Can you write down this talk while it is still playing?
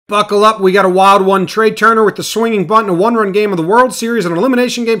Buckle up, we got a wild one. Trea Turner with the swinging bunt in a one-run game of the World Series, an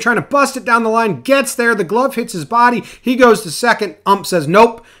elimination game, trying to bust it down the line, gets there, the glove hits his body, he goes to second, ump says,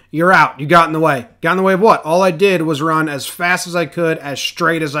 nope, you're out, you got in the way. Got in the way of what? All I did was run as fast as I could, as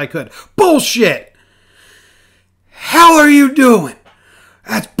straight as I could. Bullshit! Hell are you doing?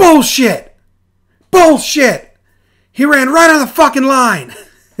 That's bullshit! Bullshit! He ran right on the fucking line!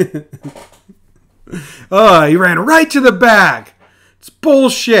 He ran right to the bag. It's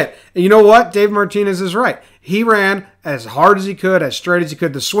bullshit. And you know what? Dave Martinez is right. He ran as hard as he could, as straight as he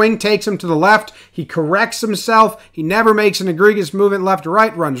could. The swing takes him to the left. He corrects himself. He never makes an egregious movement left or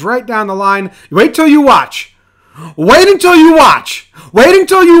right. Runs right down the line. Wait till you watch. Wait until you watch. Wait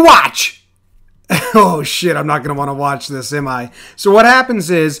until you watch. Oh, shit, I'm not going to want to watch this, am I? So what happens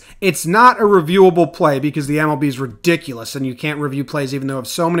is, it's not a reviewable play because the MLB is ridiculous and you can't review plays even though it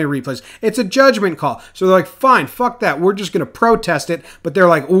has so many replays. It's a judgment call. So they're like, fine, fuck that. We're just going to protest it. But they're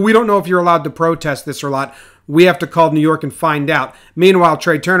like, well, we don't know if you're allowed to protest this or not. We have to call New York and find out. Meanwhile,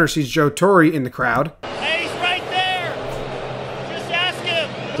 Trea Turner sees Joe Torre in the crowd. Hey, he's right there. Just ask him.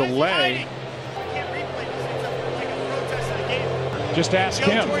 Delay. I can't replay this. It's like a protest in a game. Just ask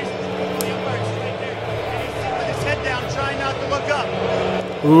Joe him. Torre's the umpire's right there. And he's sitting with his head down, trying not to look up.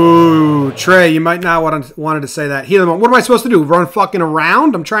 Ooh, Trey, you might not wanted to say that. What am I supposed to do? Run fucking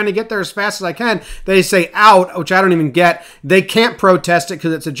around? I'm trying to get there as fast as I can. They say out, which I don't even get. They can't protest it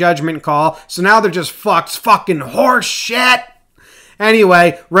because it's a judgment call. So now they're just fucked. Fucking horse shit.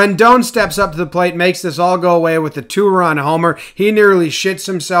 Anyway, Rendon steps up to the plate, makes this all go away with a 2-run homer. He nearly shits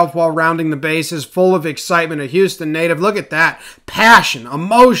himself while rounding the bases, full of excitement. A Houston native. Look at that. Passion,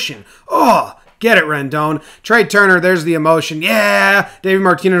 emotion. Oh, get it, Rendon. Trea Turner, there's the emotion. Yeah. Dave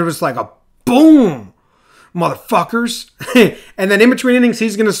Martinez was like a boom. Motherfuckers. And then in between innings,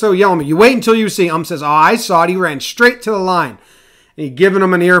 he's going to still yell at me. You wait until you see. Says, oh, I saw it. He ran straight to the line. And he giving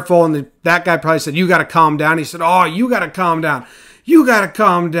him an earful, and that guy probably said, you got to calm down. He said, oh, you got to calm down. You got to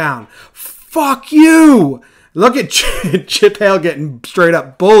calm down. Fuck you. Look at Chip Hale getting straight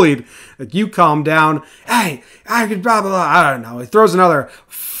up bullied. Like, you calm down. Hey, I could blah, blah, blah. I don't know. He throws another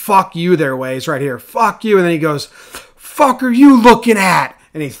fuck you their ways right here. Fuck you. And then he goes, fuck are you looking at?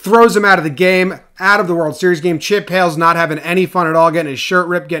 And he throws him out of the game, out of the World Series game. Chip Hale's not having any fun at all, getting his shirt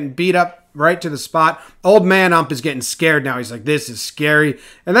ripped, getting beat up right to the spot. Old man ump is getting scared now. He's like, this is scary.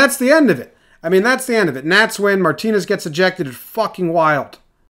 And that's the end of it. I mean, that's the end of it. And that's when Martinez gets ejected. It's fucking wild.